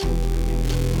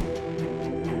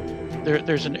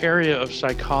There's an area of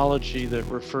psychology that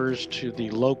refers to the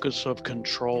locus of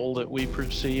control that we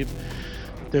perceive.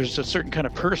 There's a certain kind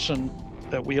of person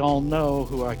that we all know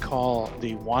who I call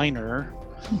the whiner.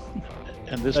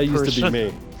 And this That used to person,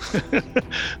 be me.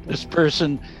 this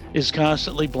person is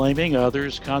constantly blaming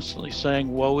others, constantly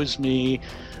saying, woe is me,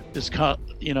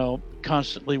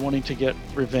 constantly wanting to get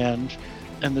revenge.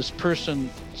 And this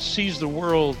person sees the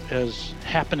world as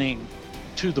happening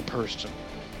to the person.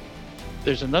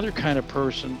 There's another kind of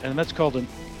person, and that's called an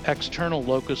external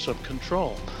locus of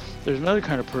control. There's another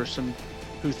kind of person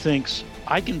who thinks,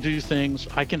 I can do things,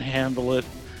 I can handle it.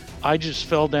 I just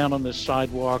fell down on this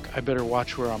sidewalk, I better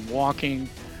watch where I'm walking,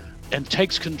 and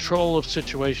takes control of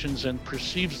situations and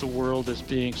perceives the world as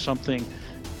being something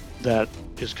that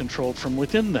is controlled from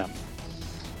within them.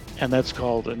 And that's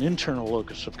called an internal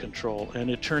locus of control. And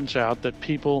it turns out that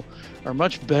people are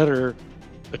much better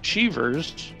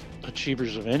achievers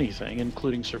of anything,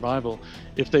 including survival,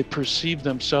 if they perceive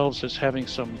themselves as having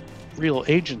some real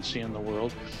agency in the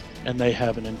world and they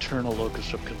have an internal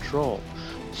locus of control.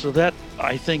 So that,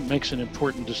 I think, makes an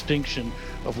important distinction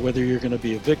of whether you're going to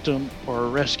be a victim or a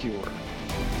rescuer.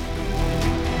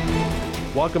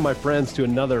 Welcome, my friends, to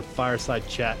another Fireside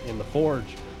Chat in the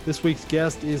Forge. This week's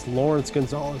guest is Lawrence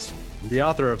Gonzalez, the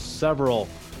author of several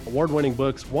award-winning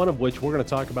books, one of which we're going to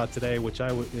talk about today, which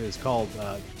is called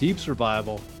Deep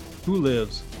Survival: Who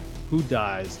Lives, Who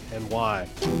Dies, and Why.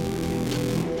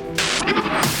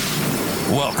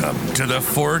 Welcome to the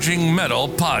Forging Metal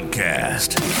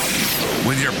Podcast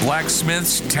with your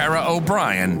blacksmiths Tara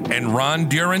O'Brien and Ron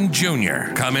Duran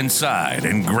Jr. Come inside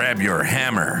and grab your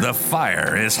hammer. The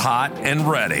fire is hot and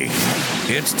ready.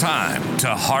 It's time to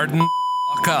harden the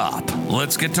fuck up.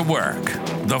 Let's get to work.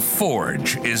 The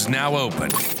Forge is now open.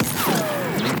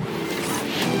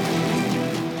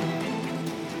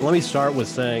 Let me start with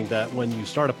saying that when you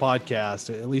start a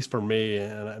podcast, at least for me,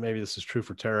 and maybe this is true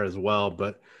for Tara as well,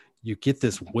 but you get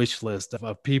this wish list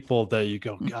of people that you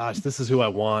go, gosh, this is who I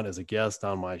want as a guest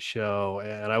on my show.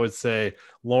 And I would say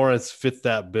Lawrence fit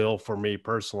that bill for me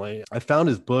personally. I found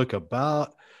his book I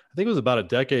think it was about a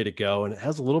decade ago, and it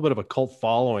has a little bit of a cult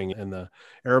following in the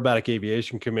aerobatic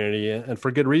aviation community, and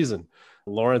for good reason.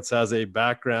 Lawrence has a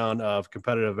background of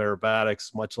competitive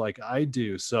aerobatics, much like I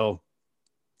do. So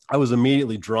I was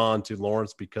immediately drawn to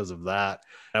Lawrence because of that.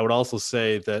 I would also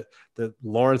say that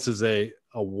Lawrence is a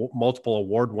multiple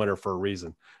award winner for a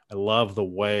reason. I love the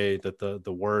way that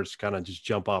the words kind of just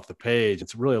jump off the page.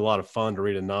 It's really a lot of fun to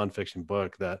read a nonfiction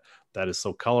book that is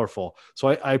so colorful. So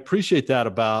I appreciate that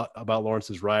about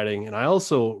Lawrence's writing. And I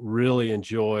also really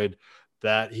enjoyed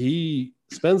that he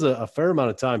spends a fair amount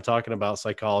of time talking about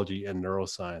psychology and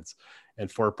neuroscience.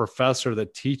 And for a professor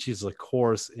that teaches a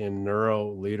course in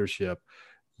neuro leadership,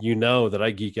 you know that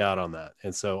I geek out on that.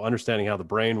 And so understanding how the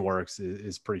brain works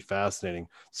is pretty fascinating,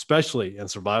 especially in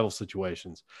survival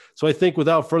situations. So I think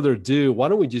without further ado, why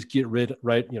don't we just get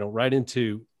right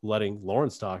into letting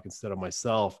Lawrence talk instead of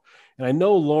myself. And I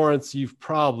know, Lawrence, you've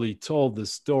probably told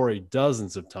this story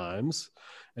dozens of times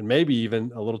and maybe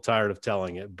even a little tired of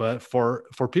telling it. But for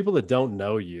people that don't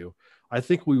know you, I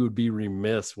think we would be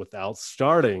remiss without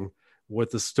starting with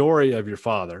the story of your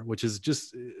father, which is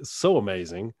just so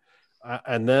amazing.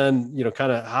 And then,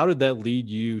 kind of how did that lead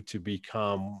you to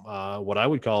become what I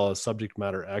would call a subject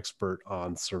matter expert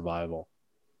on survival?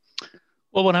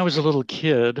 Well, when I was a little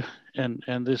kid, and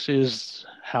this is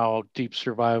how Deep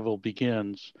Survival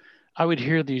begins, I would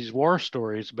hear these war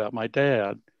stories about my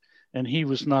dad, and he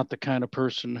was not the kind of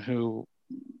person who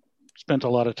spent a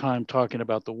lot of time talking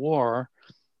about the war.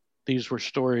 These were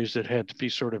stories that had to be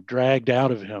sort of dragged out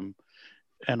of him,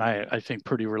 and I think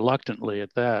pretty reluctantly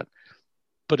at that.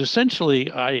 But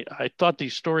essentially, I thought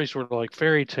these stories were like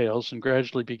fairy tales and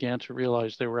gradually began to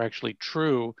realize they were actually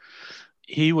true.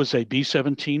 He was a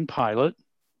B-17 pilot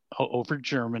over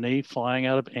Germany, flying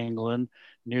out of England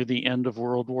near the end of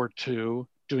World War II,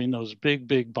 doing those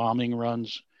big bombing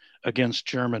runs against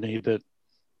Germany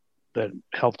that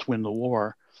helped win the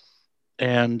war.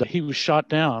 And he was shot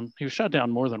down. He was shot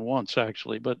down more than once,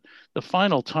 actually. But the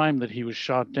final time that he was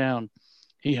shot down,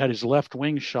 he had his left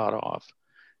wing shot off.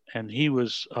 And he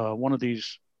was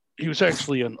he was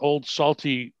actually an old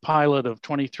salty pilot of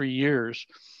 23 years.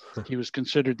 He was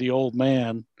considered the old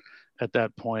man at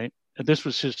that point. And this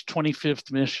was his 25th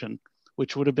mission,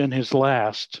 which would have been his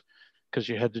last because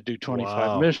you had to do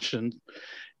 25 missions.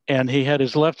 And he had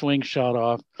his left wing shot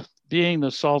off. Being the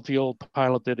salty old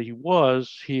pilot that he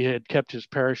was, he had kept his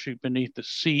parachute beneath the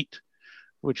seat,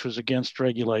 which was against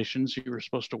regulations. You were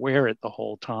supposed to wear it the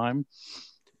whole time.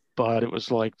 But it was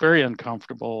like very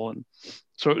uncomfortable. And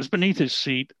so it was beneath his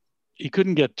seat. He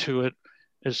couldn't get to it.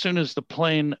 As soon as the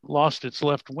plane lost its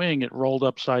left wing, it rolled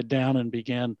upside down and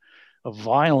began a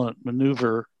violent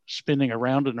maneuver, spinning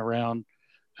around and around.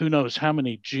 Who knows how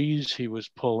many G's he was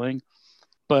pulling.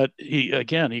 But he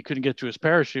couldn't get to his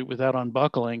parachute without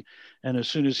unbuckling. And as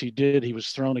soon as he did, he was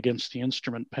thrown against the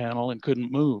instrument panel and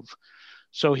couldn't move.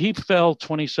 So he fell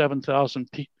 27,000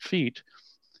 feet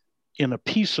in a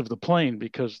piece of the plane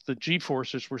because the G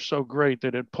forces were so great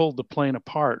that it pulled the plane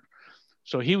apart.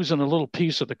 So he was in a little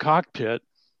piece of the cockpit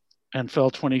and fell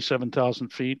 27,000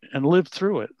 feet and lived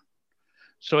through it.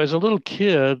 So as a little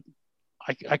kid,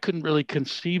 I couldn't really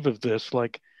conceive of this.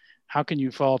 Like, how can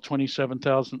you fall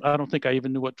 27,000? I don't think I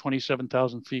even knew what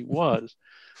 27,000 feet was,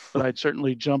 but I'd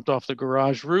certainly jumped off the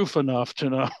garage roof enough to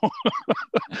know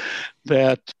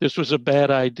that this was a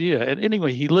bad idea. And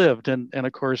anyway, he lived. And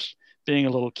of course, being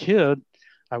a little kid,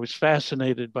 I was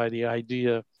fascinated by the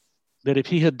idea that if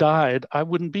he had died, I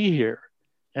wouldn't be here.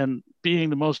 And being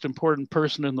the most important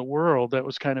person in the world, that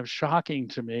was kind of shocking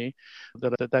to me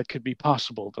that could be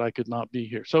possible, that I could not be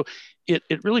here. So it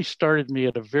really started me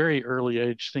at a very early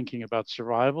age thinking about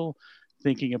survival,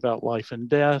 thinking about life and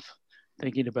death,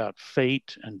 thinking about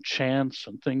fate and chance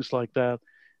and things like that.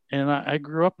 And I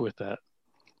grew up with that.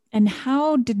 And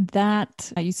how did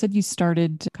that, you said you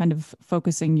started kind of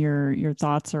focusing your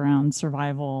thoughts around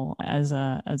survival as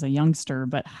a youngster,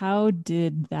 but how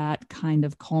did that kind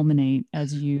of culminate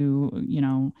as you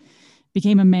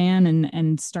became a man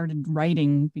and started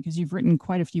writing, because you've written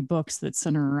quite a few books that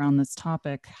center around this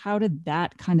topic. How did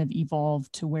that kind of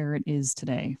evolve to where it is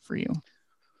today for you?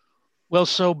 Well,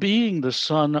 so being the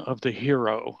son of the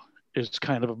hero is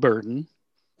kind of a burden.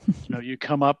 You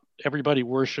come up, everybody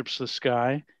worships this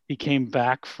guy. He came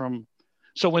back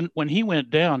so when he went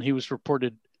down, he was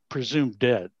reported presumed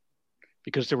dead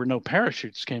because there were no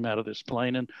parachutes came out of this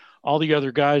plane. And all the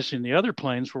other guys in the other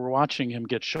planes were watching him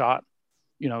get shot,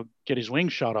 get his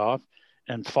wings shot off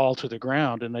and fall to the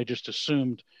ground. And they just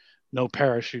assumed no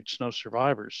parachutes, no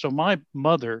survivors. So my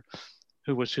mother,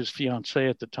 who was his fiancée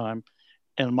at the time,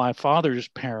 and my father's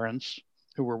parents,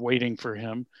 who were waiting for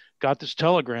him, got this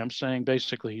telegram saying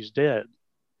basically he's dead.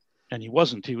 And he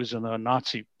wasn't. He was in a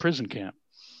Nazi prison camp.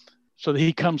 So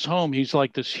he comes home, he's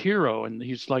like this hero and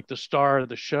he's like the star of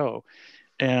the show.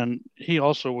 And he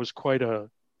also was quite a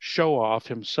show off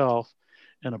himself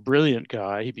and a brilliant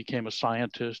guy. He became a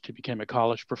scientist, he became a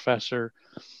college professor.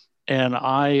 And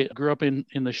I grew up in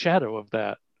the shadow of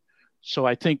that. So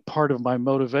I think part of my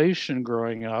motivation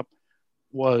growing up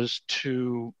was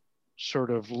to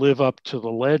sort of live up to the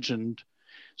legend.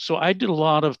 So I did a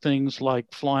lot of things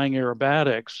like flying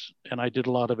aerobatics, and I did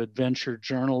a lot of adventure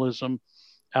journalism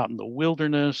out in the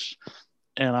wilderness,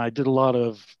 and I did a lot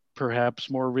of perhaps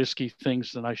more risky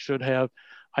things than I should have,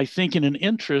 I think in an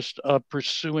interest of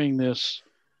pursuing this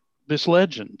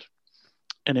legend.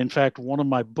 And in fact, one of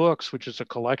my books, which is a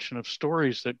collection of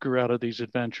stories that grew out of these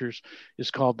adventures, is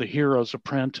called The Hero's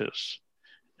Apprentice.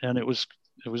 And it was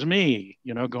me,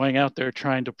 going out there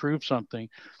trying to prove something.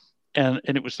 And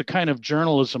it was the kind of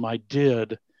journalism I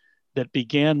did that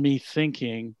began me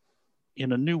thinking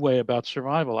in a new way about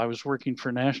survival. I was working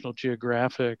for National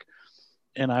Geographic,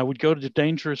 and I would go to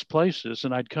dangerous places,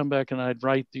 and I'd come back and I'd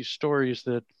write these stories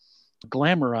that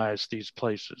glamorize these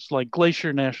places, like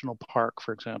Glacier National Park,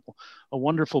 for example, a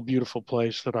wonderful, beautiful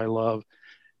place that I love.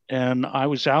 And I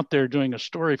was out there doing a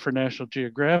story for National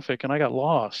Geographic, and I got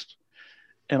lost.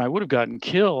 And I would have gotten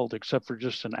killed except for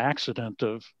just an accident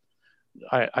of,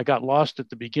 I got lost at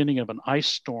the beginning of an ice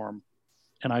storm,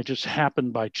 and I just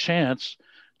happened by chance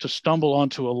to stumble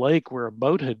onto a lake where a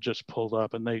boat had just pulled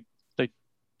up, and they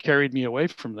carried me away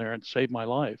from there and saved my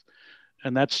life.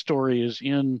 And that story is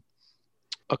in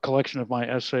a collection of my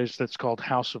essays that's called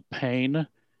House of Pain.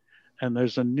 And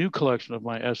there's a new collection of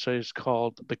my essays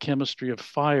called The Chemistry of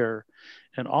Fire.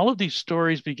 And all of these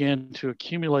stories began to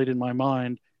accumulate in my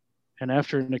mind. And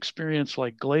after an experience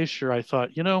like Glacier, I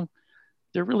thought,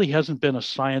 there really hasn't been a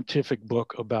scientific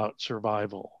book about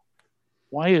survival.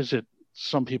 Why is it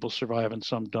some people survive and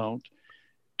some don't?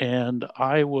 And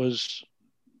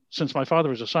since my father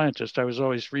was a scientist, I was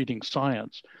always reading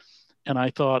science. And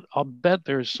I thought, I'll bet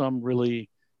there's some really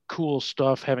cool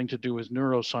stuff having to do with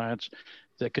neuroscience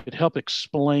that could help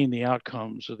explain the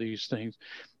outcomes of these things.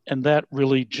 And that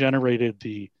really generated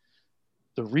the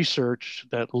research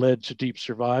that led to Deep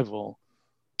Survival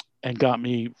and got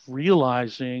me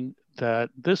realizing that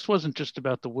this wasn't just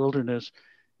about the wilderness.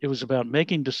 It was about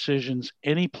making decisions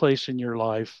any place in your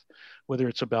life, whether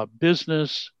it's about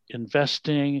business,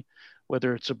 investing,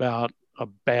 whether it's about a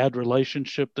bad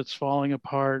relationship that's falling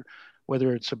apart,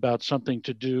 whether it's about something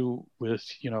to do with,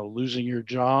 losing your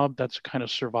job. That's a kind of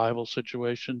survival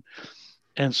situation.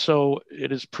 And so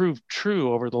it has proved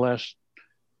true over the last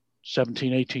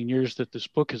 17, 18 years that this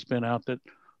book has been out that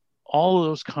all of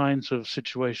those kinds of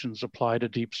situations apply to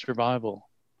deep survival.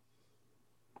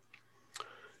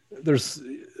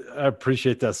 I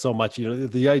appreciate that so much.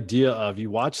 The idea of you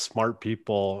watch smart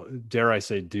people, dare I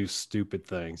say, do stupid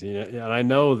things. And I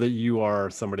know that you are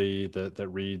somebody that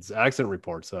reads accident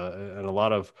reports, and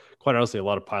quite honestly, a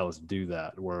lot of pilots do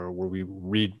that, where we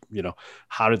read,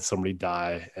 how did somebody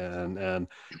die, and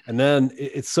then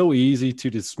it's so easy to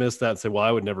dismiss that and say, well,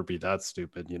 I would never be that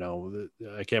stupid.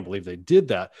 I can't believe they did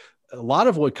that. A lot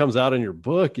of what comes out in your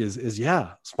book is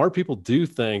yeah, smart people do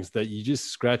things that you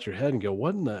just scratch your head and go,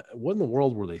 what in the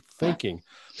world were they thinking?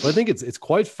 So I think it's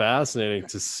quite fascinating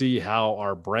to see how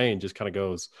our brain just kind of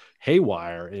goes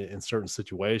haywire in certain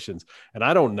situations. And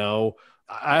I don't know,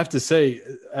 I have to say,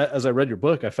 as I read your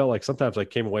book, I felt like sometimes I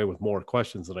came away with more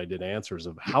questions than I did answers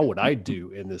of how would I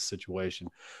do in this situation.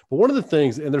 But one of the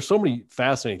things, and there's so many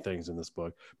fascinating things in this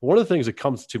book, but one of the things that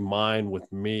comes to mind with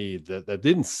me that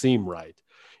didn't seem right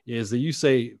is that you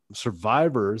say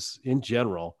survivors in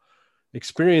general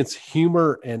experience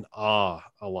humor and awe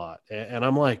a lot. And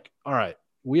I'm like, all right,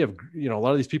 we have, a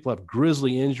lot of these people have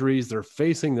grisly injuries. They're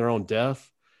facing their own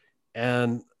death,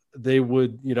 and they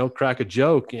would, crack a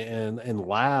joke and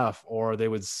laugh, or they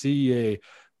would see a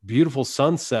beautiful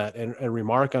sunset and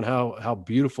remark on how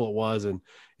beautiful it was. And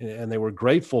they were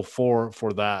grateful for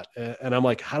that. And I'm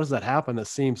like, how does that happen? It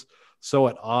seems so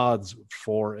at odds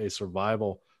for a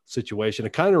survival situation.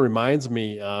 It kind of reminds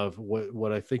me of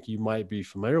what I think you might be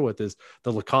familiar with is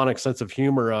the laconic sense of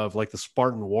humor of like the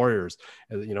Spartan warriors.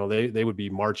 They would be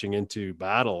marching into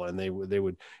battle, and they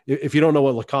would, if you don't know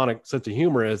what laconic sense of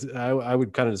humor is, I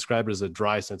would kind of describe it as a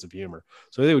dry sense of humor.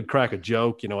 So they would crack a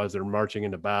joke, as they're marching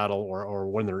into battle or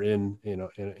when they're in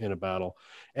a battle.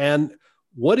 And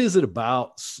what is it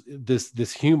about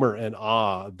this humor and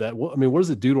awe that, what does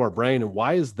it do to our brain, and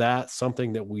why is that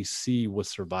something that we see with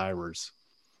survivors?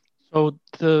 So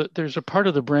there's a part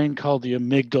of the brain called the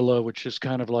amygdala, which is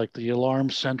kind of like the alarm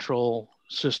central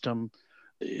system.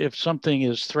 If something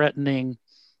is threatening,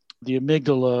 the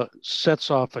amygdala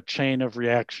sets off a chain of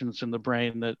reactions in the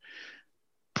brain that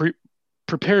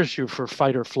prepares you for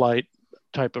fight or flight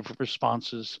type of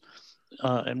responses.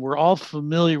 And we're all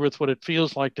familiar with what it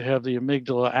feels like to have the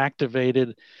amygdala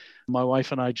activated. My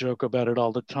wife and I joke about it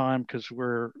all the time because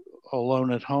we're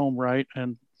alone at home, right?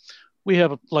 And we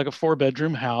have a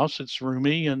 4-bedroom house. It's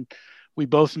roomy, and we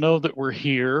both know that we're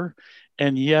here.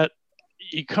 And yet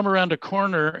you come around a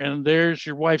corner and there's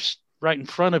your wife's right in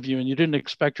front of you, and you didn't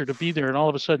expect her to be there. And all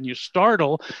of a sudden you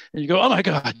startle and you go, oh my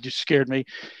God, you scared me.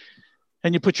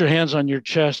 And you put your hands on your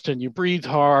chest and you breathe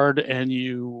hard, and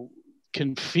you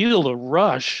can feel the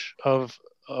rush of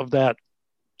that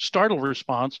startle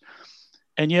response.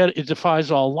 And yet it defies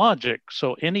all logic.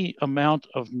 So any amount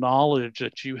of knowledge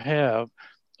that you have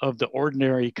of the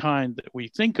ordinary kind that we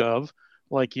think of,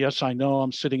 like, yes, I know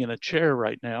I'm sitting in a chair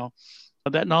right now,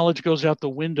 that knowledge goes out the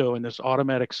window and this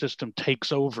automatic system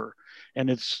takes over, and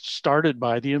it's started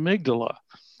by the amygdala.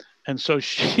 And so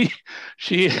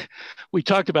we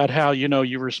talked about how,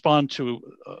 you respond to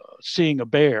seeing a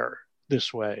bear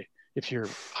this way. If you're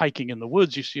hiking in the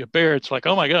woods, you see a bear, it's like,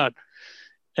 oh my God.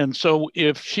 And so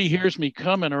if she hears me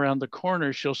coming around the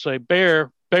corner, she'll say,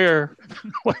 bear, bear,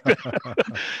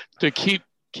 to keep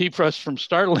us from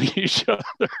startling each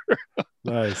other.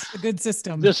 Nice. A good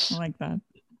system. I like that.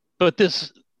 But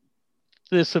this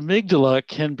amygdala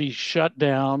can be shut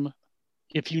down.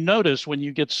 If you notice, when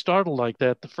you get startled like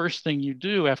that, the first thing you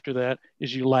do after that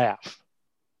is you laugh.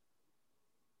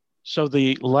 So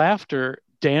the laughter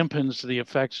dampens the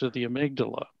effects of the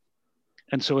amygdala.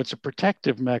 And so it's a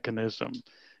protective mechanism.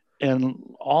 And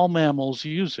all mammals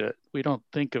use it. We don't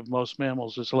think of most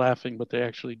mammals as laughing, but they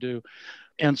actually do.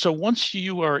 And so once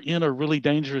you are in a really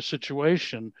dangerous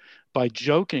situation, by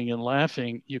joking and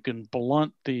laughing, you can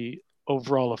blunt the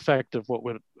overall effect of what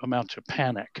would amount to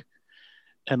panic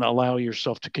and allow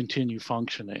yourself to continue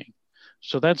functioning.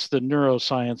 So that's the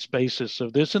neuroscience basis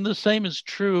of this. And the same is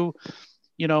true,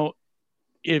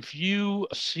 if you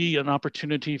see an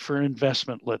opportunity for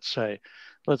investment, let's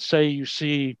say you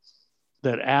see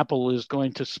that Apple is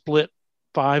going to split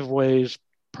 5 ways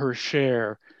per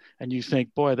share, and you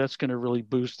think, boy, that's going to really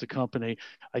boost the company.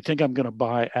 I think I'm going to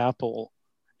buy Apple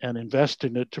and invest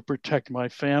in it to protect my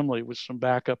family with some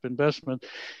backup investment.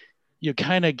 You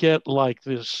kind of get like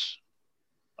this,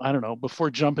 I don't know, before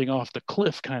jumping off the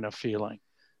cliff kind of feeling.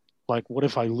 Like, what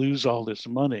if I lose all this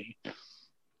money?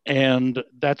 And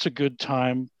that's a good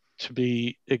time to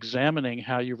be examining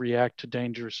how you react to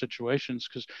dangerous situations,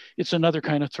 because it's another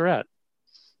kind of threat.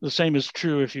 The same is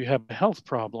true if you have a health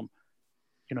problem.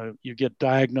 you get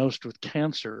diagnosed with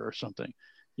cancer or something,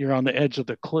 you're on the edge of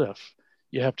the cliff.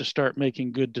 You have to start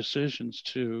making good decisions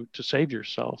to save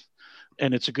yourself.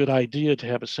 And it's a good idea to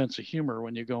have a sense of humor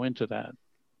when you go into that.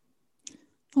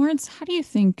 Lawrence, how do you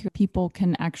think people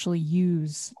can actually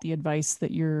use the advice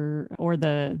that or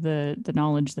the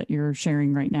knowledge that you're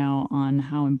sharing right now on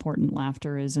how important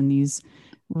laughter is in these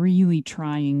really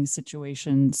trying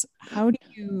situations? How do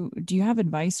you have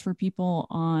advice for people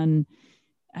on,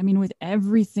 I mean, with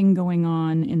everything going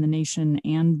on in the nation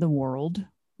and the world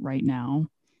right now,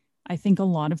 I think a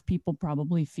lot of people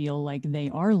probably feel like they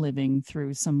are living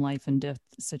through some life and death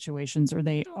situations, or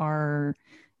they are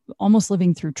almost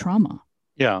living through trauma.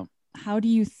 Yeah. How do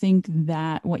you think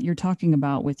that what you're talking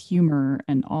about with humor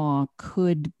and awe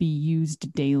could be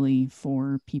used daily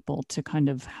for people to kind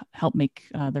of help make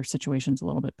their situations a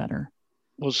little bit better?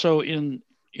 Well, so in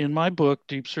my book,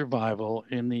 Deep Survival,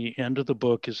 in the end of the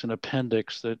book is an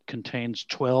appendix that contains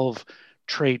 12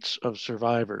 traits of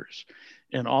survivors.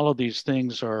 And all of these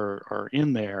things are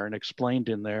in there and explained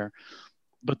in there.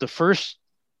 But the first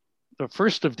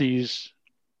of these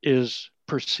is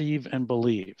perceive and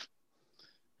believe.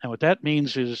 And what that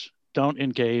means is don't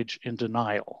engage in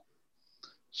denial.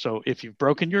 So if you've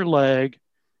broken your leg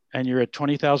and you're at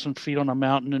 20,000 feet on a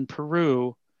mountain in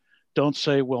Peru, don't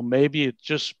say, well, maybe it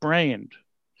just sprained.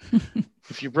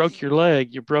 If you broke your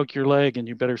leg, and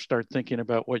you better start thinking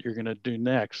about what you're going to do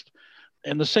next.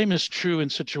 And the same is true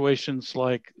in situations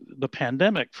like the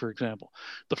pandemic, for example.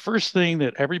 The first thing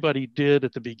that everybody did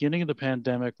at the beginning of the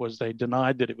pandemic was they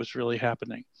denied that it was really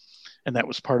happening. And that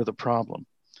was part of the problem.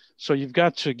 So you've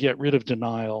got to get rid of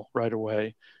denial right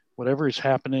away. Whatever is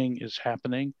happening is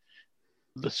happening.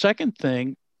 The second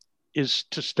thing is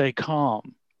to stay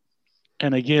calm.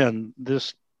 And again,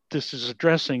 this is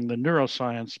addressing the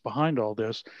neuroscience behind all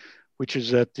this, which is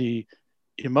that the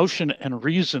emotion and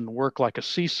reason work like a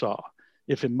seesaw.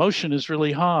 If emotion is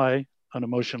really high, an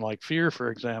emotion like fear,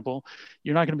 for example,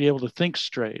 you're not going to be able to think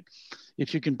straight.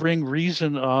 If you can bring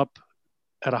reason up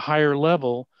at a higher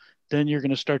level, then you're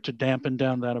going to start to dampen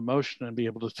down that emotion and be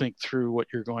able to think through what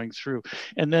you're going through.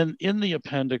 And then in the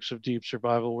appendix of Deep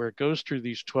Survival, where it goes through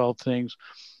these 12 things,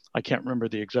 I can't remember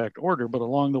the exact order, but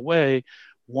along the way,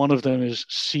 one of them is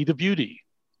see the beauty.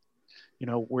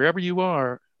 Wherever you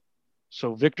are.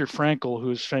 So Viktor Frankl,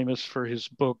 who is famous for his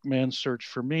book, Man's Search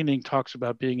for Meaning, talks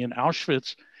about being in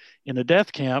Auschwitz in a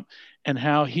death camp and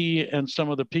how he and some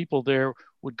of the people there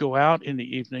would go out in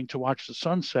the evening to watch the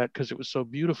sunset because it was so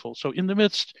beautiful. So in the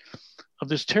midst of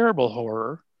this terrible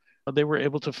horror, they were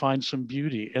able to find some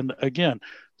beauty. And again,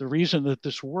 the reason that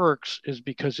this works is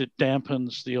because it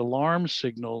dampens the alarm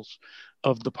signals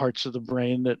of the parts of the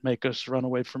brain that make us run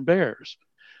away from bears.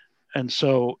 And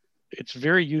so it's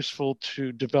very useful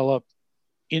to develop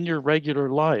in your regular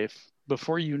life,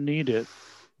 before you need it,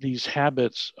 these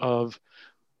habits of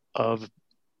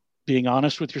being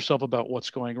honest with yourself about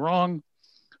what's going wrong,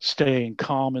 staying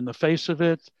calm in the face of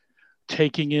it,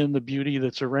 taking in the beauty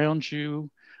that's around you,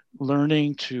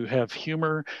 learning to have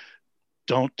humor.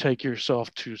 Don't take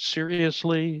yourself too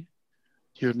seriously.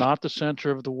 You're not the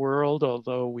center of the world,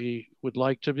 although we would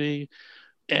like to be.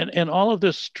 And all of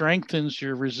this strengthens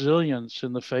your resilience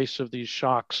in the face of these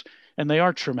shocks. And they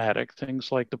are traumatic.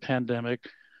 Things like the pandemic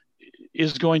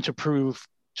is going to prove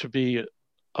to be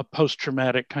a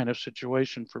post-traumatic kind of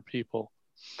situation for people.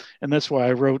 And that's why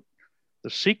I wrote the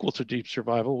sequel to Deep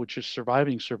Survival, which is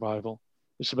Surviving Survival.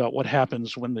 It's about what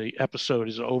happens when the episode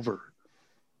is over.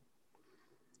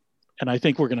 And I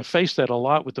think we're going to face that a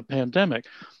lot with the pandemic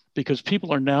because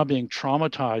people are now being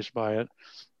traumatized by it.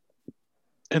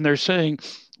 And they're saying,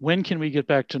 when can we get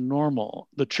back to normal?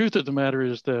 The truth of the matter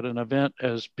is that an event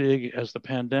as big as the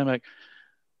pandemic,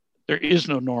 there is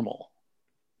no normal.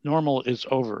 Normal is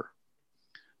over.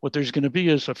 What there's going to be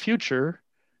is a future,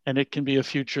 and it can be a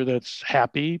future that's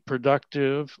happy,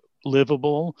 productive,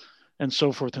 livable, and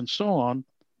so forth and so on.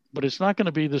 But it's not going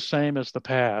to be the same as the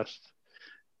past.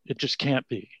 It just can't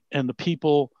be. And the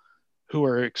people who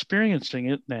are experiencing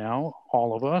it now,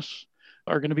 all of us,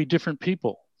 are going to be different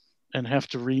people and have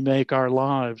to remake our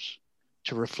lives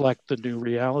to reflect the new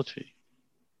reality.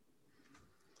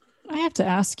 I have to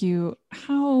ask you,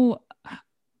 how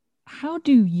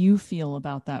do you feel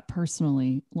about that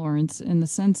personally, Lawrence, in the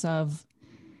sense of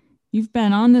you've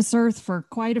been on this earth for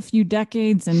quite a few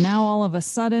decades and now all of a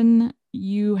sudden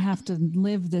you have to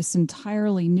live this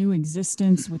entirely new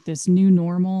existence with this new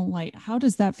normal? Like, how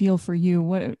does that feel for you?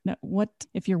 What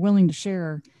if you're willing to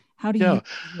share, how do you,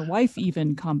 your wife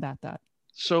even combat that?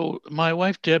 So my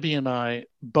wife, Debbie, and I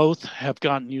both have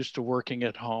gotten used to working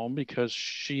at home because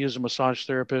she is a massage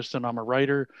therapist and I'm a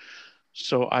writer.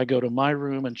 So I go to my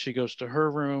room and she goes to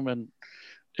her room, and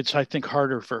it's, I think,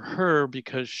 harder for her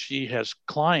because she has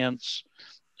clients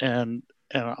and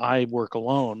I work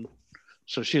alone.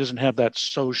 So she doesn't have that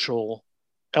social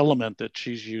element that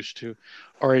she's used to.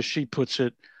 Or as she puts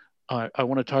it, I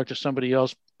want to talk to somebody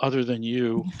else other than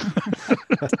you.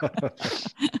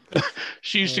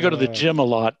 She used to go to the gym a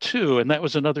lot too, and that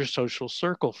was another social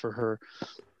circle for her.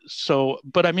 So,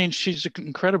 but I mean, she's an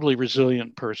incredibly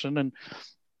resilient person,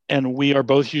 and we are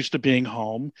both used to being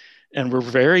home, and we're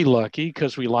very lucky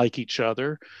because we like each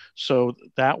other, so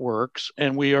that works.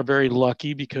 And we are very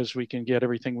lucky because we can get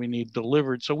everything we need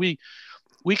delivered. So we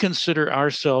consider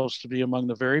ourselves to be among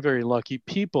the very, very lucky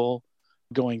people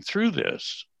going through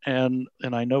this. And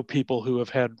I know people who have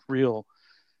had real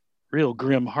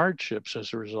grim hardships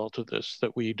as a result of this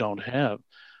that we don't have.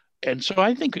 And so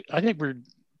I think we're,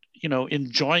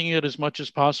 enjoying it as much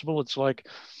as possible. It's like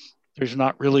there's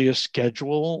not really a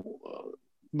schedule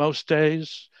most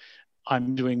days.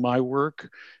 I'm doing my work.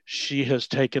 She has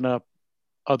taken up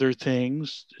other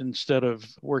things instead of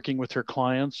working with her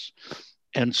clients.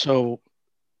 And so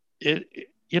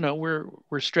we're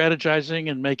strategizing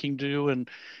and making do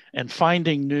and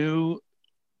finding new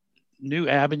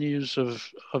avenues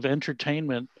of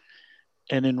entertainment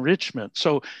and enrichment.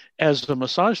 So as a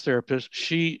massage therapist,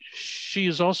 she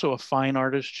is also a fine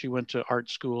artist. She went to art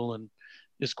school and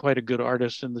is quite a good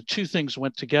artist. And the two things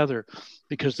went together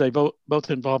because they both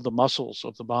involve the muscles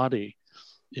of the body.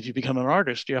 If you become an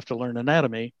artist, you have to learn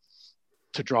anatomy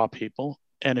to draw people.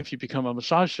 And if you become a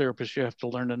massage therapist, you have to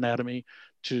learn anatomy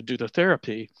to do the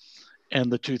therapy.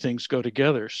 And the two things go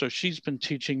together. So she's been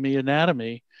teaching me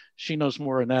anatomy. She knows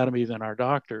more anatomy than our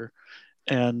doctor.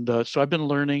 And so I've been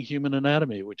learning human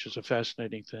anatomy, which is a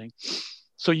fascinating thing.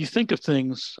 So you think of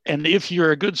things, and if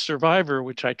you're a good survivor,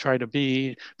 which I try to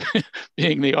be,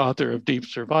 being the author of Deep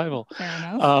Survival,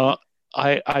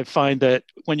 I find that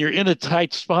when you're in a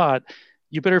tight spot,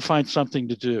 you better find something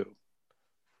to do.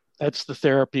 That's the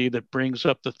therapy that brings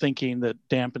up the thinking that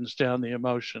dampens down the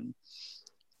emotion.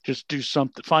 Just do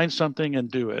something, find something and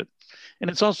do it. And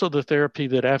it's also the therapy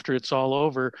that after it's all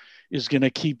over is going to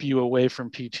keep you away from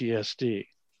PTSD.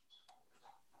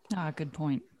 Good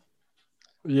point.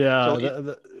 Yeah.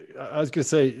 So I was going to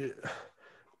say,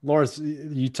 Lawrence,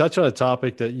 you touch on a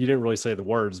topic that you didn't really say the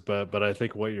words, but I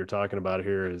think what you're talking about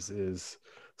here is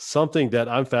something that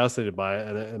I'm fascinated by,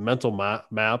 and mental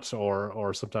maps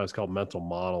or sometimes called mental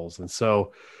models. And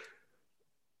so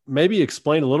maybe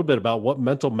explain a little bit about what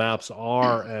mental maps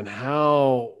are and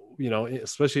how,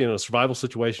 especially in a survival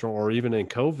situation or even in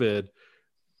COVID,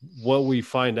 what we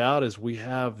find out is we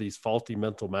have these faulty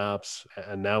mental maps,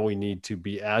 and now we need to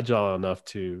be agile enough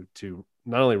to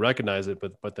not only recognize it,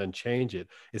 but then change it.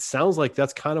 It sounds like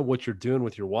that's kind of what you're doing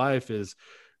with your wife is,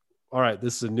 all right,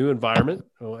 this is a new environment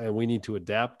and we need to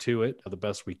adapt to it the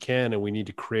best we can. And we need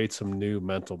to create some new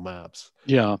mental maps.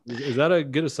 Yeah. Is that a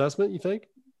good assessment, you think?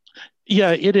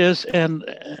 Yeah, it is. And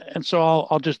so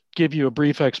I'll just give you a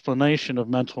brief explanation of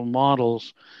mental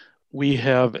models. We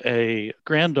have a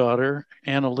granddaughter,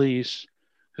 Annalise,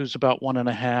 who's about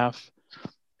 1.5.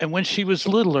 And when she was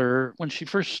littler, when she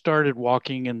first started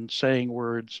walking and saying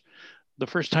words, the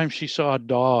first time she saw a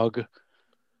dog,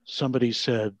 somebody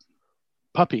said,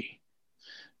 puppy.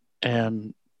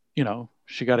 And,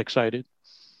 she got excited.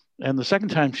 And the second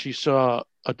time she saw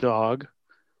a dog,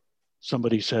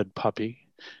 somebody said, puppy.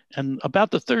 And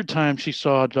about the third time she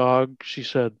saw a dog, she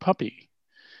said, puppy.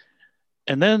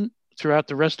 And then throughout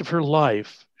the rest of her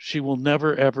life, she will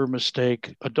never, ever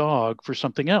mistake a dog for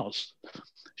something else.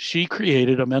 She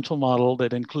created a mental model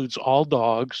that includes all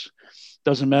dogs.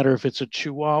 Doesn't matter if it's a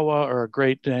Chihuahua or a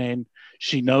Great Dane.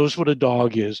 She knows what a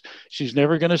dog is. She's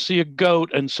never going to see a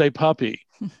goat and say puppy.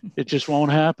 It just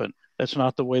won't happen. That's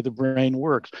not the way the brain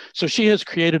works. So she has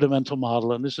created a mental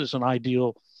model, and this is an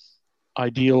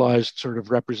idealized sort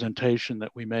of representation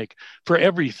that we make for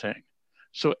everything.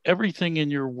 So everything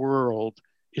in your world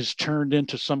is turned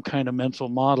into some kind of mental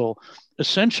model,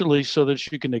 essentially so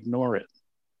that you can ignore it.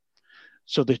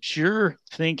 So that your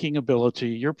thinking ability,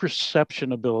 your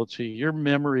perception ability, your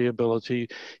memory ability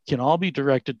can all be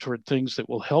directed toward things that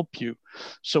will help you.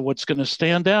 So what's going to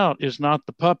stand out is not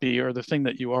the puppy or the thing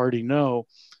that you already know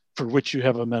for which you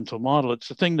have a mental model. It's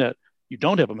the thing that you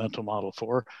don't have a mental model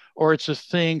for, or it's a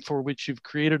thing for which you've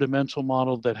created a mental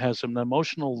model that has an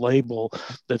emotional label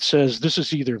that says this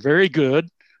is either very good,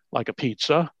 like a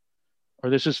pizza, or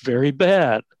this is very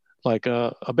bad, like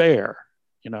a bear,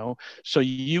 So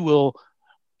you will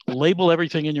label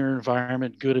everything in your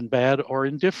environment good and bad or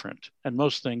indifferent. And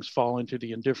most things fall into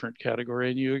the indifferent category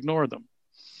and you ignore them.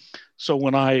 So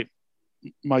when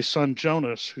my son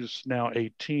Jonas, who's now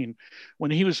 18, when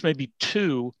he was maybe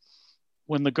 2,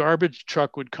 when the garbage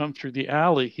truck would come through the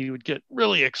alley, he would get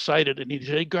really excited and he'd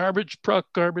say, garbage truck,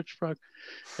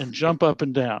 and jump up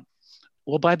and down.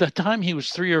 Well, by the time he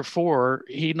was 3 or 4,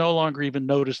 he no longer even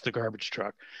noticed the garbage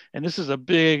truck. And this is a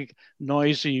big,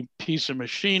 noisy piece of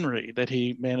machinery that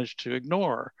he managed to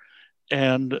ignore.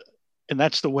 And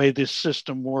that's the way this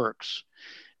system works.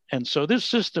 And so this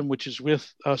system, which is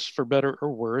with us for better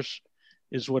or worse,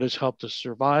 is what has helped us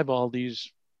survive all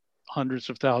these hundreds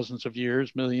of thousands of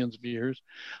years, millions of years,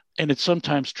 and it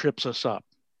sometimes trips us up.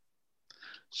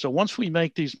 So once we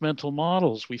make these mental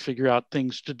models, we figure out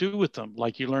things to do with them,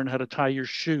 like you learn how to tie your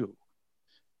shoe.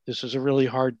 This is a really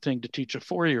hard thing to teach a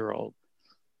 4-year-old.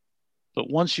 But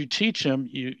once you teach him,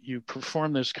 you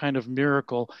perform this kind of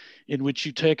miracle in which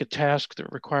you take a task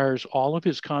that requires all of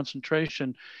his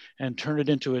concentration and turn it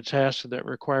into a task that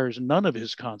requires none of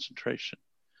his concentration.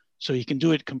 So he can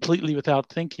do it completely without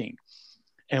thinking.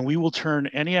 And we will turn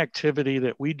any activity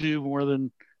that we do more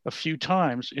than a few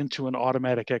times into an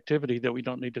automatic activity that we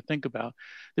don't need to think about.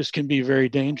 This can be very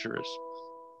dangerous.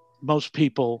 Most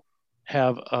people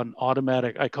have an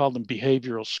automatic, I call them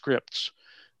behavioral scripts.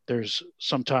 There's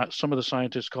sometimes, some of the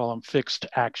scientists call them fixed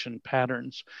action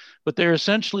patterns, but they're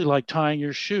essentially like tying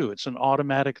your shoe. It's an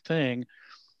automatic thing.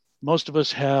 Most of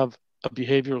us have a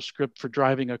behavioral script for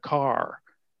driving a car.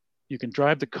 You can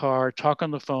drive the car, talk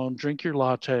on the phone, drink your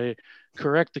latte,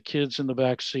 correct the kids in the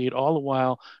back seat, all the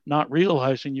while not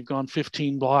realizing you've gone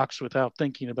 15 blocks without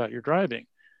thinking about your driving.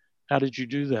 How did you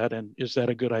do that? And is that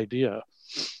a good idea?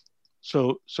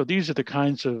 So these are the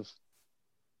kinds of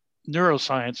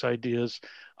neuroscience ideas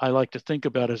I like to think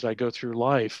about as I go through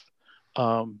life,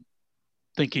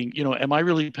 thinking, am I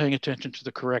really paying attention to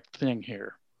the correct thing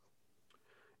here?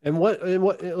 And what,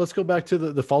 let's go back to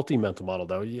the faulty mental model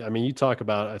though. I mean, you talk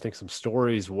about, I think, some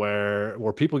stories where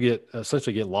people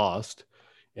essentially get lost,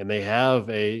 and they have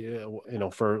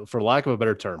for lack of a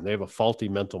better term, they have a faulty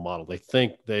mental model. They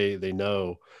think they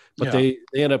know, but they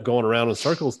end up going around in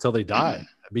circles till they die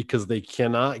because they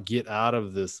cannot get out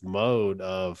of this mode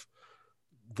of,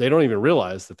 they don't even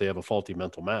realize that they have a faulty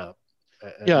mental map.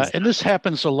 And this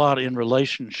happens a lot in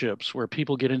relationships where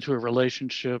people get into a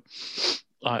relationship.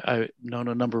 I've known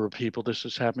a number of people this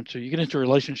has happened to. You get into a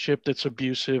relationship that's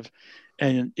abusive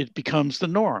and it becomes the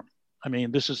norm. I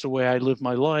mean, this is the way I live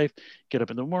my life. Get up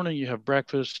in the morning, you have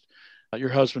breakfast, your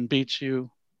husband beats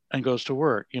you and goes to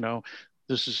work.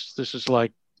 This is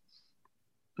like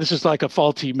a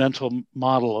faulty mental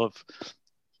model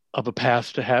of a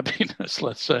path to happiness,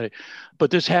 let's say.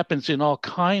 But this happens in all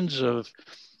kinds of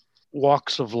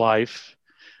walks of life.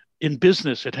 In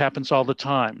business, it happens all the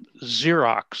time.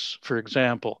 Xerox, for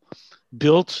example,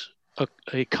 built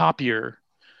a copier.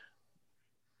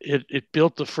 It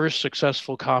built the first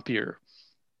successful copier,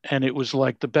 and it was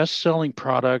like the best-selling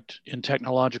product in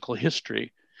technological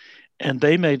history. And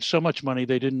they made so much money,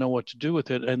 they didn't know what to do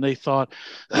with it. And they thought,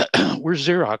 we're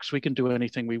Xerox, we can do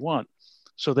anything we want.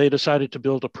 So they decided to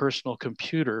build a personal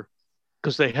computer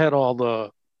because they had all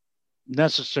the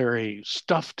necessary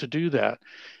stuff to do that.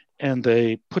 And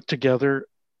they put together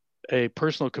a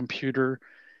personal computer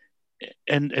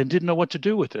and didn't know what to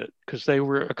do with it because they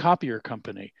were a copier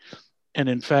company. And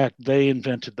in fact, they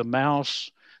invented the mouse,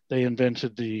 they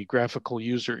invented the graphical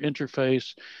user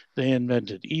interface, they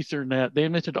invented Ethernet, they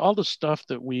invented all the stuff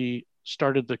that we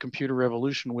started the computer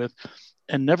revolution with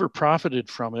and never profited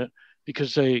from it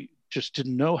because they just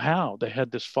didn't know how. They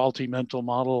had this faulty mental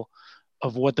model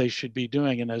of what they should be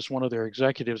doing. And as one of their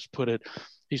executives put it,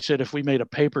 he said, if we made a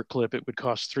paperclip, it would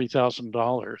cost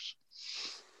 $3,000.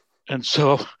 And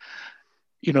so,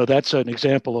 that's an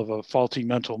example of a faulty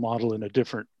mental model in a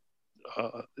different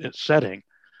setting,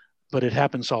 but it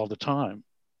happens all the time.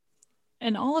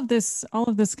 And all of this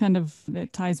kind of,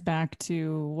 it ties back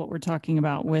to what we're talking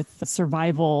about with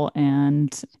survival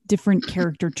and different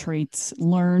character traits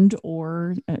learned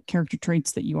or character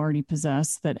traits that you already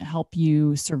possess that help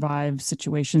you survive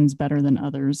situations better than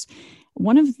others.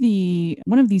 One of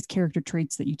these character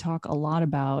traits that you talk a lot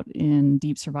about in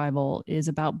Deep Survival is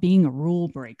about being a rule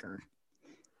breaker.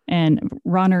 And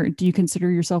Ronner, do you consider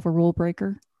yourself a rule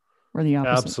breaker? Or the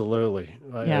opposite? Absolutely.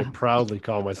 I proudly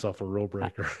call myself a rule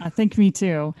breaker. I think me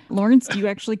too. Lawrence, do you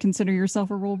actually consider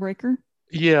yourself a rule breaker?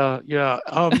 Yeah.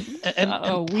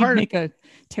 We make a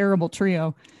terrible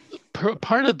trio.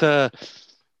 Part of the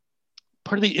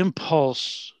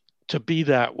impulse to be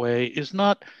that way is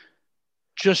not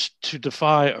just to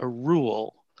defy a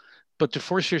rule, but to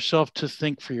force yourself to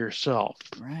think for yourself.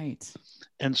 Right.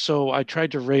 And so I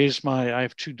tried to raise I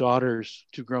have two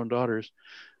grown daughters.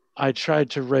 I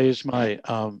tried to raise my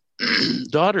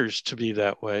daughters to be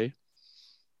that way.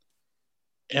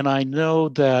 And I know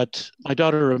that my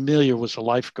daughter Amelia was a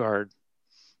lifeguard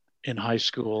in high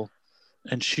school,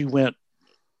 and she went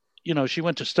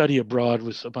to study abroad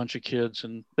with a bunch of kids,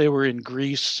 and they were in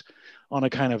Greece on a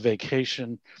kind of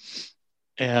vacation.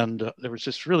 And there was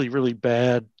this really, really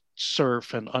bad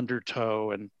surf and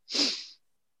undertow.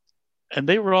 And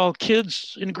they were all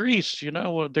kids in Greece, they're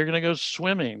going to go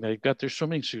swimming. They got their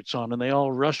swimming suits on and they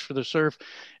all rushed for the surf.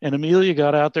 And Amelia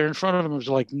got out there in front of them and was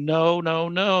like, no, no,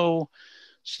 no,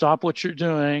 stop what you're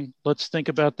doing. Let's think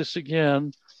about this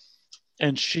again.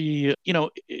 And she,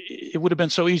 it would have been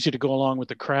so easy to go along with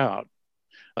the crowd.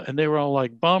 And they were all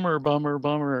like, bummer, bummer,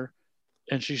 bummer.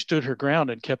 And she stood her ground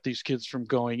and kept these kids from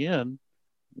going in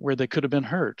where they could have been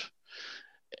hurt.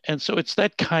 And so it's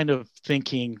that kind of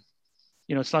thinking,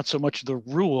 it's not so much the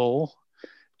rule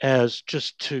as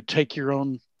just to take your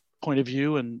own point of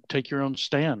view and take your own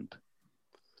stand.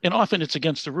 And often it's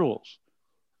against the rules.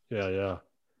 Yeah, yeah.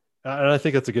 And I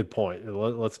think that's a good point.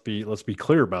 Let's be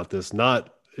clear about this.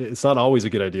 It's not always a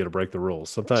good idea to break the rules.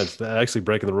 Sometimes actually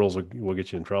breaking the rules will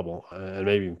get you in trouble and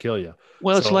maybe even kill you.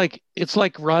 Well, it's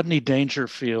like Rodney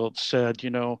Dangerfield said,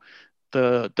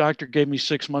 the doctor gave me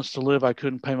 6 months to live. I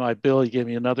couldn't pay my bill. He gave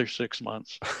me another 6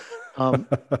 months.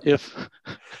 If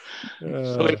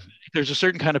there's a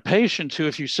certain kind of patient who,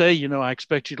 if you say, I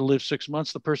expect you to live 6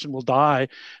 months, the person will die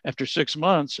after 6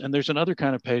 months. And there's another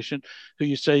kind of patient who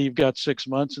you say you've got 6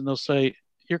 months and they'll say,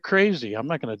 you're crazy. I'm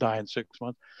not going to die in 6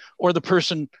 months. Or the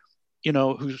person,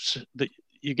 that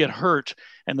you get hurt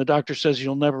and the doctor says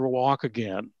you'll never walk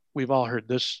again. We've all heard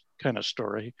this kind of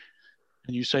story.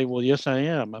 And you say, well, yes, I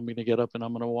am. I'm going to get up and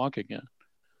I'm going to walk again.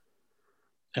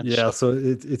 And so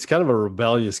it's kind of a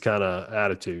rebellious kind of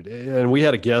attitude. And we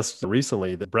had a guest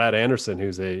recently, that Brad Anderson,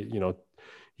 who's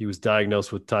he was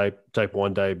diagnosed with type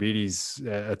 1 diabetes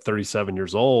at 37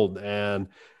 years old. And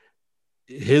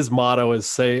his motto is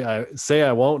say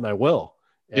I won't and I will.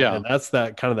 And that's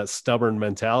that kind of that stubborn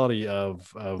mentality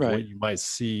of right. What you might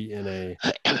see in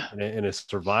a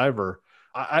survivor.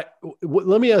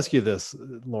 Let me ask you this,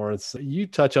 Lawrence. You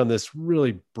touch on this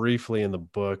really briefly in the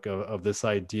book of this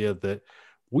idea that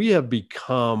we have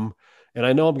become, and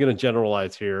I know I'm going to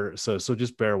generalize here, so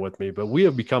just bear with me, but we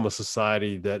have become a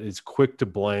society that is quick to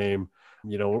blame.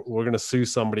 We're going to sue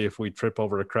somebody if we trip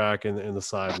over a crack in the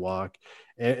sidewalk.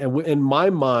 And in my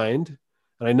mind,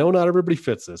 and I know not everybody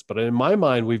fits this, but in my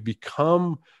mind, we've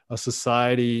become a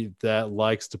society that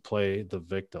likes to play the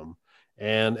victim.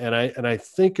 And I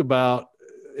think about,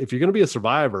 if you're going to be a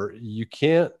survivor, you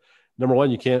can't, number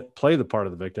one, you can't play the part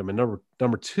of the victim. And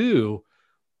number two,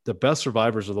 the best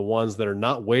survivors are the ones that are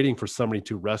not waiting for somebody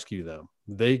to rescue them.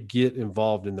 They get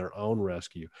involved in their own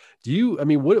rescue.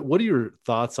 What are your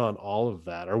thoughts on all of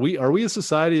that? Are we a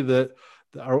society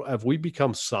have we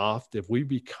become soft? Have we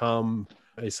become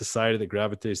a society that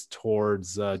gravitates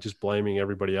towards just blaming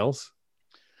everybody else?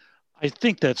 I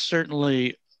think that's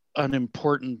certainly an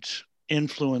important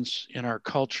influence in our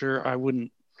culture. I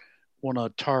wouldn't want to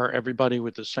tar everybody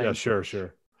with the same. Yeah,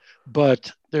 sure.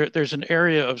 But there's an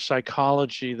area of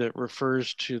psychology that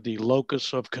refers to the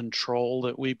locus of control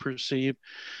that we perceive.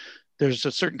 There's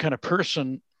a certain kind of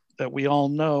person that we all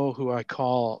know who I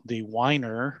call the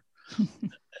whiner.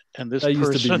 And this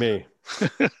used to be me.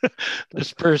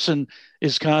 This person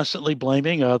is constantly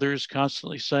blaming others,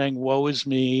 constantly saying, woe is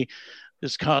me,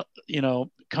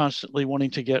 constantly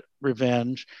wanting to get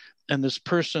revenge. And this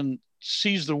person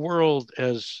sees the world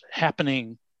as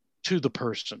happening to the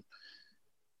person.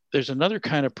 There's another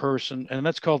kind of person, and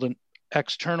that's called an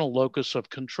external locus of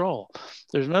control.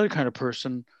 There's another kind of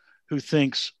person who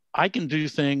thinks, I can do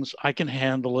things, I can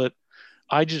handle it.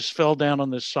 I just fell down on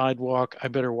this sidewalk. I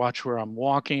better watch where I'm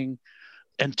walking,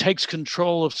 and takes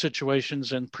control of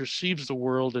situations and perceives the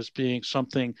world as being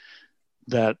something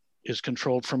that is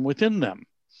controlled from within them.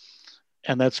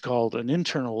 And that's called an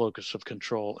internal locus of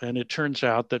control. And it turns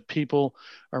out that people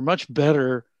are much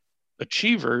better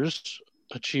achievers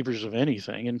of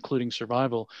anything, including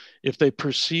survival, if they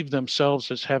perceive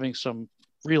themselves as having some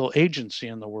real agency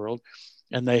in the world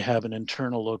and they have an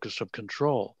internal locus of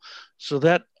control. So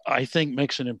that, I think,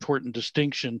 makes an important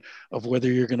distinction of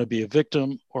whether you're going to be a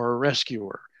victim or a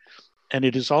rescuer. And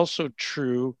it is also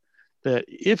true that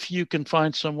if you can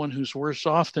find someone who's worse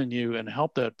off than you and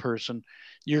help that person,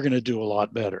 you're going to do a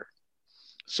lot better.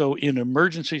 So in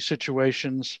emergency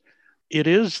situations, it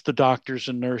is the doctors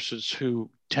and nurses who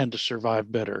tend to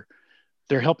survive better.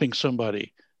 They're helping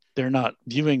somebody. They're not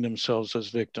viewing themselves as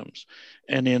victims.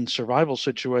 And in survival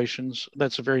situations,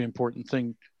 that's a very important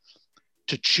thing,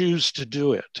 to choose to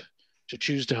do it, to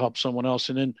choose to help someone else.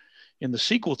 And in the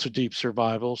sequel to Deep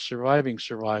Survival, Surviving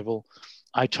Survival,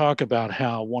 I talk about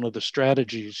how one of the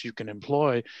strategies you can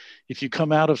employ if you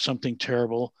come out of something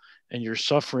terrible and you're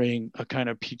suffering a kind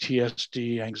of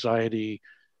PTSD, anxiety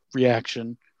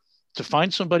reaction, to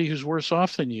find somebody who's worse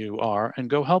off than you are and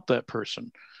go help that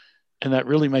person. And that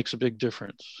really makes a big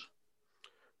difference.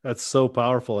 That's so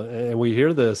powerful. And we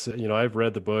hear this, I've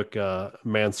read the book,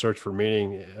 Man's Search for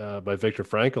Meaning by Viktor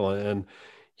Frankl, and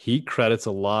he credits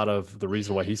a lot of the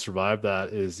reason why he survived that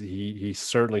is he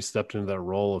certainly stepped into that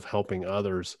role of helping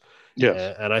others.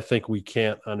 Yes. And I think we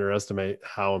can't underestimate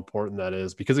how important that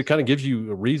is, because it kind of gives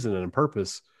you a reason and a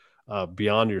purpose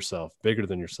beyond yourself, bigger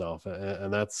than yourself.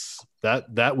 And that's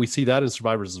that we see that in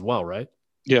survivors as well, right?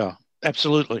 Yeah.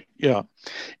 Absolutely. Yeah.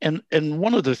 And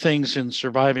one of the things in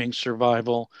surviving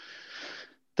survival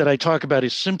that I talk about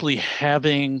is simply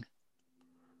having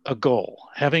a goal,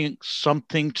 having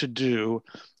something to do,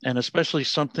 and especially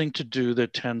something to do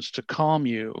that tends to calm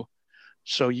you.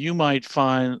 So you might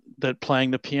find that playing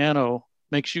the piano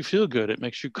makes you feel good. It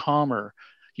makes you calmer.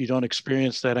 You don't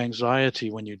experience that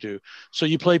anxiety when you do. So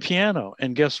you play piano,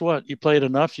 and guess what? You play it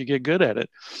enough, you get good at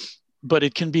it. But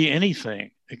it can be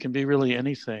anything. It can be really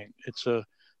anything. It's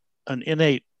an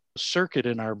innate circuit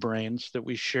in our brains that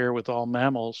we share with all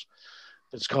mammals.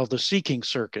 It's called the seeking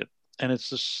circuit. And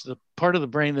it's the part of the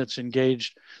brain that's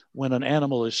engaged when an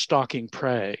animal is stalking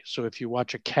prey. So if you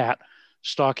watch a cat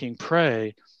stalking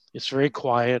prey, it's very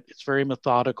quiet, it's very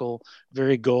methodical,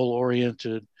 very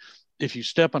goal-oriented. If you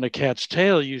step on a cat's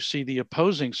tail, you see the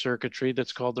opposing circuitry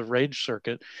that's called the rage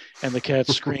circuit, and the cat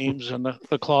screams and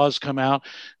the claws come out.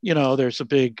 There's a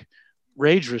big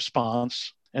rage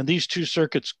response, and these two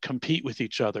circuits compete with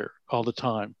each other all the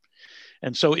time.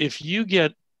 And so if you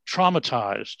get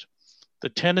traumatized, the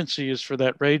tendency is for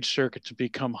that rage circuit to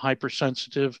become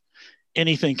hypersensitive.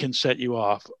 Anything can set you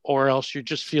off, or else you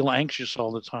just feel anxious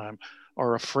all the time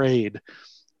or afraid.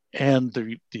 And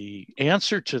the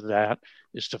answer to that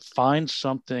is to find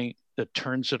something that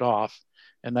turns it off.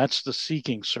 And that's the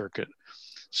seeking circuit.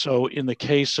 So in the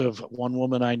case of one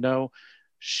woman I know,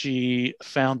 she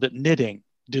found that knitting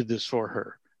did this for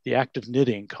her. The act of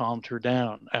knitting calmed her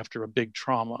down after a big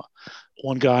trauma.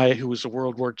 One guy who was a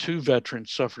World War II veteran,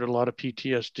 suffered a lot of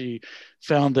PTSD,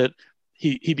 found that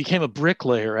he became a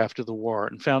bricklayer after the war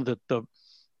and found that the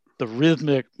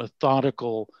rhythmic,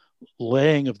 methodical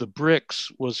laying of the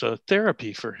bricks was a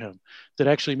therapy for him that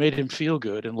actually made him feel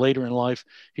good. And later in life,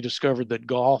 he discovered that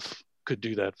golf could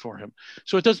do that for him.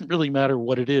 So it doesn't really matter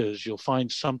what it is. You'll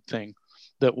find something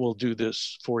that will do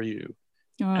this for you.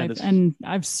 Oh, and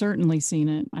I've certainly seen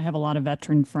it. I have a lot of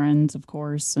veteran friends, of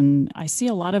course, and I see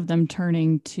a lot of them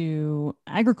turning to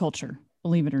agriculture,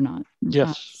 believe it or not.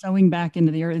 Yes. Sowing back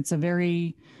into the earth. It's a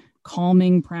very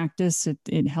calming practice.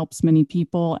 It helps many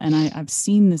people. And I've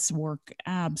seen this work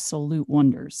absolute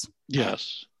wonders.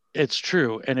 Yes, it's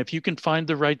true. And if you can find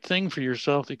the right thing for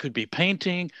yourself, it could be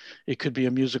painting, it could be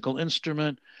a musical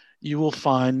instrument, you will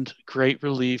find great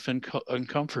relief and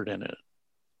comfort in it.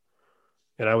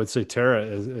 And I would say Tara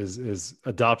is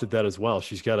adopted that as well.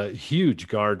 She's got a huge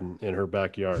garden in her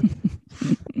backyard.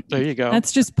 There you go.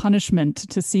 That's just punishment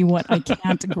to see what I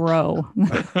can't grow.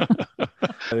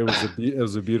 It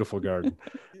was a beautiful garden.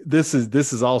 This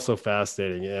is also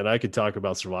fascinating, and I could talk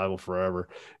about survival forever.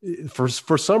 For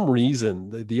some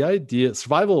reason, the idea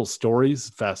survival stories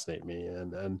fascinate me,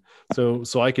 and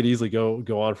so I could easily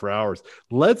go on for hours.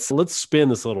 Let's spin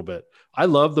this a little bit. I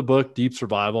love the book Deep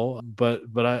Survival, but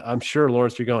I'm sure,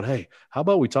 Lawrence, you're going, hey, how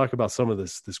about we talk about some of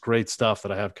this great stuff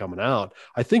that I have coming out?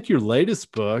 I think your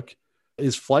latest book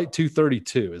is Flight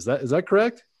 232. Is that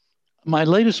correct? My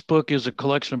latest book is a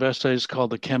collection of essays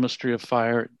called The Chemistry of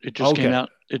Fire. It just came out.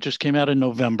 It just came out in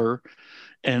November,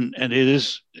 and it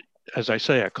is, as I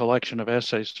say, a collection of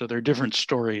essays. So they're different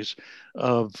stories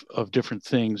of different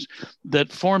things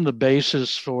that form the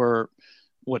basis for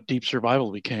what Deep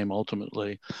Survival became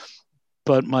ultimately.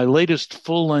 But my latest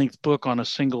full-length book on a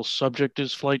single subject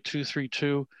is Flight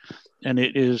 232, and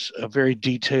it is a very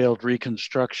detailed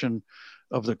reconstruction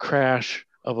of the crash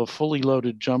of a fully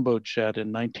loaded jumbo jet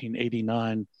in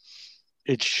 1989.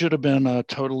 It should have been a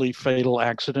totally fatal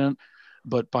accident,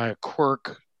 but by a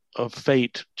quirk of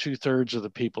fate, 2/3 of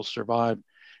the people survived,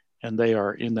 and they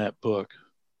are in that book.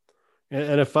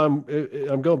 And if I'm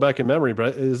going back in memory,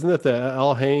 but isn't it the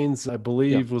Al Haynes, I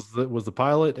believe, was the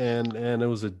pilot, and it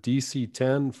was a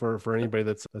DC-10 for anybody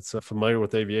that's familiar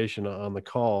with aviation on the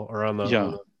call or on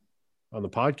the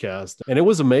podcast. And it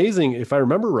was amazing, if I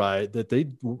remember right, that they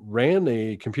ran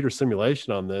a computer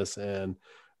simulation on this, and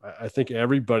I think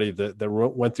everybody that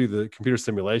went through the computer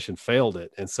simulation failed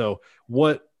it. And so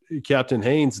what Captain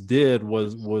Haynes did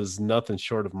was nothing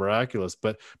short of miraculous,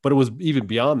 but it was even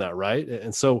beyond that, right?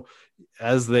 And so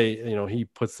as he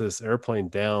puts this airplane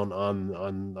down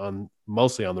on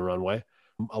mostly on the runway,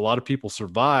 a lot of people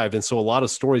survived. And so a lot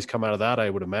of stories come out of that, I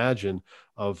would imagine,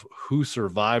 of who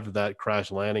survived that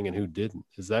crash landing and who didn't.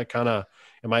 Is that kind of,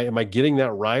 am I getting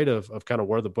that right of kind of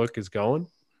where the book is going?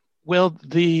 Well,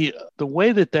 the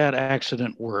way that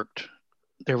accident worked,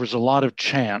 there was a lot of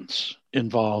chance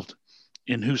involved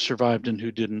in who survived and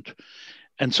who didn't.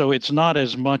 And so it's not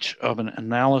as much of an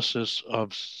analysis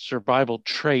of survival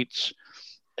traits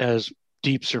as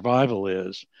deep survival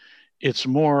is. It's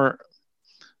more,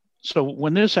 so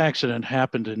when this accident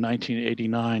happened in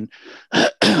 1989,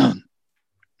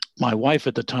 my wife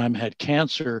at the time had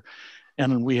cancer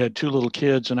and we had 2 little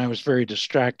kids and I was very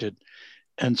distracted.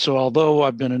 And so although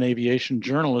I've been an aviation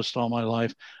journalist all my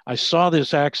life, I saw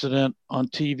this accident on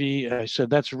TV. And I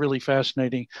said, that's really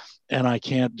fascinating and I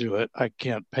can't do it. I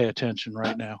can't pay attention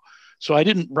right now. So I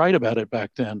didn't write about it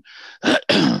back then.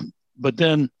 But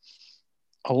then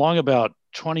along about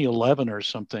 2011 or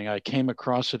something, I came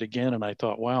across it again and I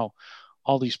thought, wow,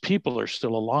 all these people are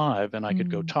still alive and I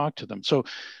could go talk to them. So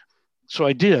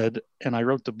I did, and I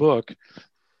wrote the book.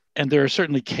 And there are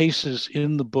certainly cases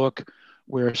in the book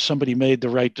where somebody made the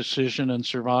right decision and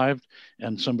survived,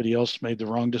 and somebody else made the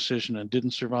wrong decision and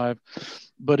didn't survive.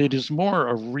 But it is more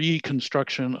a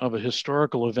reconstruction of a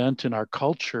historical event in our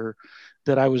culture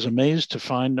that I was amazed to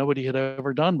find nobody had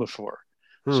ever done before.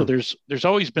 So there's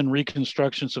always been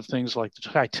reconstructions of things like the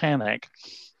Titanic.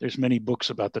 There's many books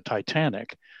about the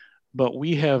Titanic, but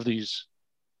we have these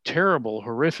terrible,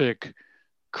 horrific,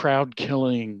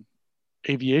 crowd-killing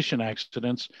aviation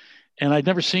accidents, and I'd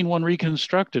never seen one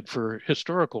reconstructed for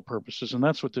historical purposes, and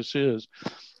that's what this is.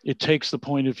 It takes the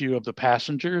point of view of the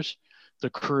passengers, the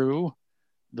crew,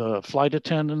 the flight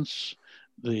attendants,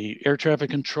 the air traffic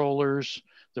controllers,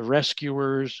 the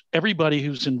rescuers, everybody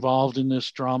who's involved in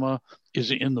this drama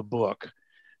is in the book.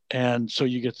 And so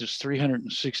you get this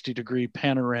 360-degree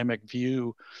panoramic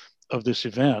view of this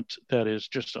event that is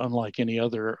just unlike any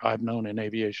other I've known in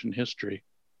aviation history.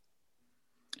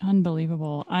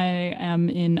 Unbelievable. I am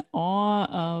in awe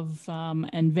of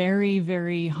and very,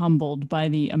 very humbled by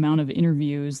the amount of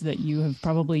interviews that you have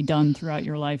probably done throughout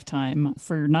your lifetime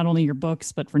for not only your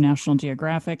books, but for National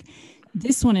Geographic.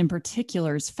 This one in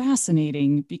particular is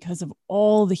fascinating because of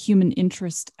all the human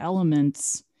interest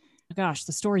elements. Gosh,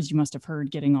 the stories you must have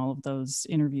heard getting all of those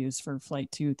interviews for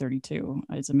Flight 232.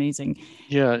 It's amazing.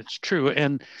 Yeah, it's true.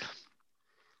 And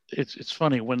it's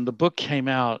funny. When the book came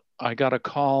out, I got a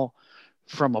call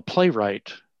from a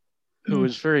playwright who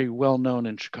is very well known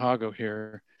in Chicago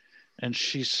here. And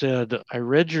she said, I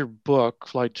read your book,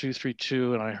 Flight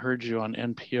 232, and I heard you on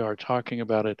NPR talking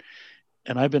about it.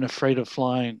 And I've been afraid of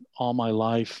flying all my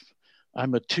life.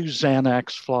 I'm a 2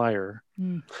 Xanax flyer,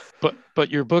 but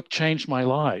your book changed my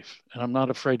life and I'm not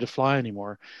afraid to fly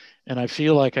anymore. And I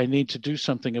feel like I need to do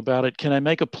something about it. Can I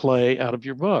make a play out of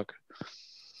your book?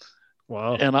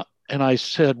 Wow. And I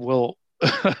said, well,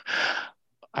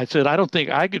 I said, I don't think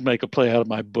I could make a play out of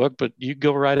my book, but you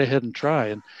go right ahead and try.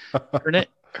 And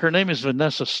her name is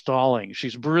Vanessa Stalling.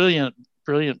 She's brilliant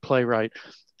playwright,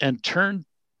 and turned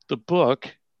the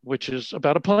book, which is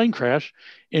about a plane crash,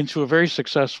 into a very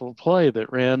successful play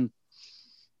that ran,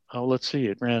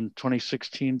 it ran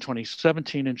 2016,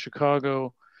 2017 in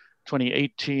Chicago,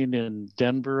 2018 in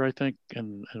Denver, I think,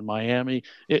 and Miami.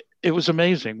 It was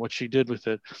amazing what she did with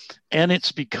it. And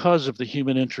it's because of the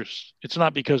human interest. It's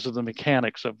not because of the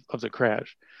mechanics of the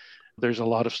crash. There's a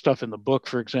lot of stuff in the book,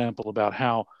 for example, about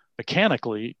how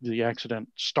mechanically the accident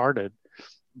started,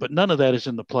 but none of that is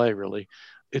in the play, really.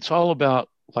 It's all about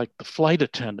like the flight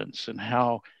attendants and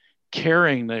how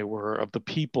caring they were of the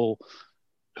people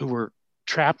who were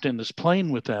trapped in this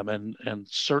plane with them, and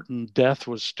certain death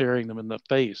was staring them in the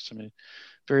face. I mean,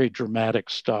 very dramatic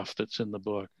stuff that's in the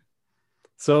book.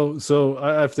 So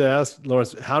I have to ask,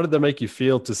 Lawrence, how did that make you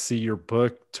feel to see your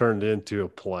book turned into a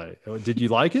play? Did you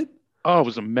like it? Oh, it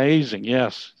was amazing.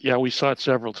 Yes. Yeah, we saw it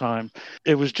several times.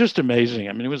 It was just amazing.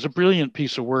 I mean, it was a brilliant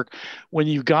piece of work. When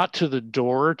you got to the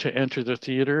door to enter the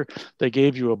theater, they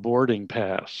gave you a boarding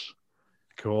pass.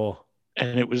 Cool.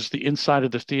 And it was the inside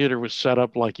of the theater was set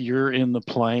up like you're in the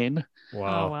plane.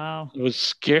 Wow. Oh, wow. It was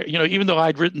scary. You know, even though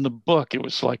I'd written the book, it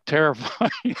was like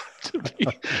terrifying to me.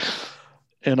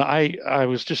 And I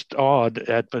was just awed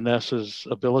at Vanessa's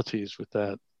abilities with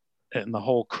that. And the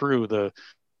whole crew, the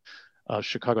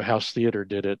Chicago House Theater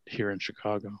did it here in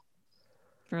Chicago.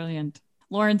 Brilliant.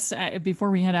 Lawrence, before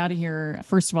we head out of here,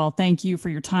 first of all, thank you for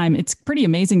your time. It's pretty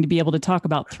amazing to be able to talk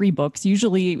about 3 books.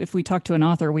 Usually, if we talk to an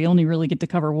author, we only really get to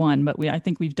cover one, but I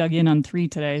think we've dug in on 3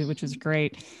 today, which is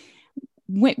great.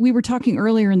 We were talking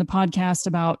earlier in the podcast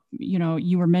about,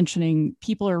 you were mentioning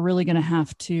people are really going to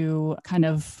have to kind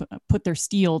of put their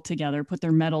steel together, put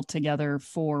their metal together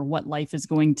for what life is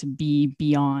going to be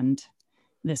beyond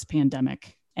this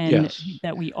pandemic. And yes.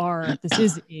 that this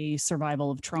is a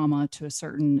survival of trauma to a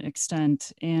certain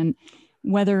extent. And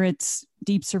whether it's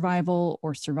deep survival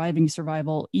or surviving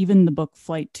survival, even the book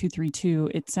Flight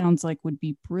 232, it sounds like would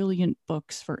be brilliant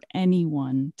books for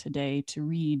anyone today to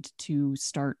read to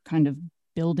start kind of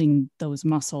building those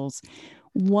muscles.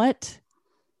 What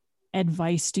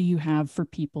advice do you have for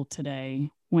people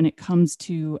today when it comes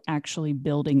to actually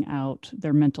building out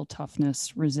their mental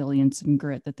toughness, resilience, and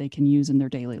grit that they can use in their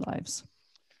daily lives?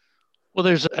 Well,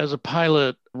 as a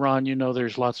pilot, Ron,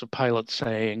 there's lots of pilot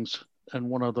sayings. And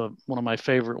one of my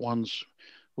favorite ones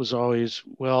was always,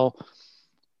 well,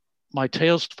 my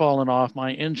tail's fallen off,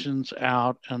 my engine's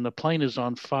out, and the plane is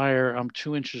on fire. I'm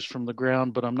 2 inches from the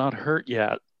ground, but I'm not hurt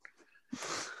yet.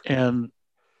 And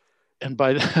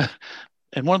by that,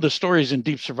 and one of the stories in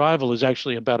Deep Survival is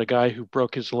actually about a guy who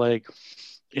broke his leg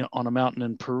on a mountain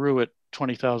in Peru at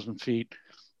 20,000 feet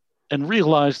and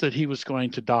realized that he was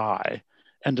going to die,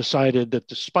 and decided that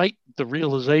despite the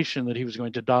realization that he was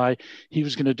going to die, he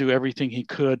was going to do everything he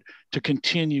could to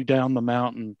continue down the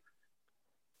mountain,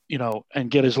 and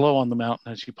get as low on the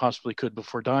mountain as he possibly could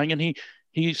before dying. And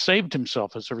he saved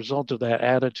himself as a result of that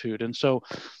attitude. And so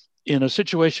in a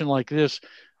situation like this,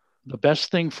 the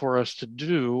best thing for us to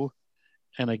do,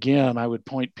 and again, I would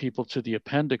point people to the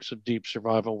appendix of Deep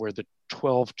Survival where the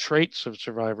 12 traits of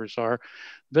survivors are.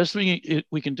 The best thing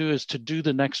we can do is to do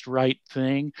the next right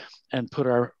thing and put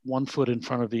our one foot in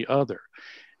front of the other.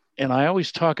 And I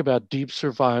always talk about Deep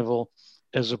Survival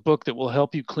as a book that will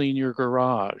help you clean your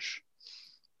garage.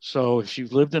 So if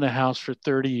you've lived in a house for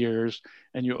 30 years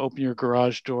and you open your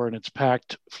garage door and it's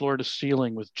packed floor to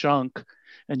ceiling with junk,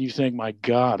 and you think, my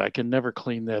God, I can never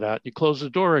clean that out. You close the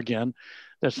door again,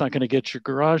 that's not going to get your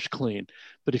garage clean.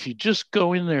 But if you just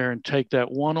go in there and take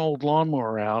that one old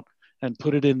lawnmower out and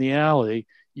put it in the alley,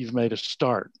 you've made a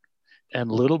start.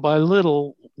 And little by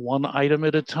little, one item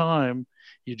at a time,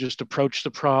 you just approach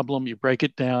the problem, you break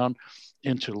it down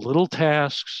into little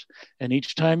tasks. And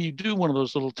each time you do one of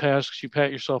those little tasks, you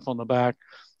pat yourself on the back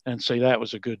and say, that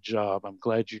was a good job. I'm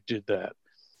glad you did that.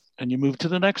 And you move to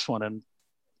the next one, and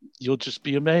you'll just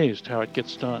be amazed how it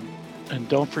gets done. And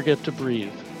don't forget to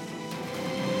breathe.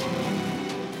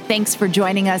 Thanks for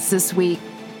joining us this week.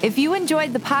 If you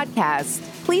enjoyed the podcast,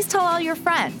 please tell all your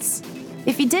friends.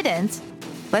 If you didn't,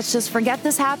 let's just forget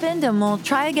this happened and we'll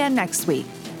try again next week.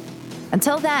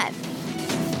 Until then,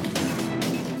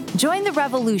 join the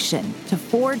revolution to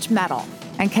forge metal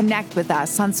and connect with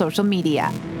us on social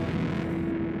media.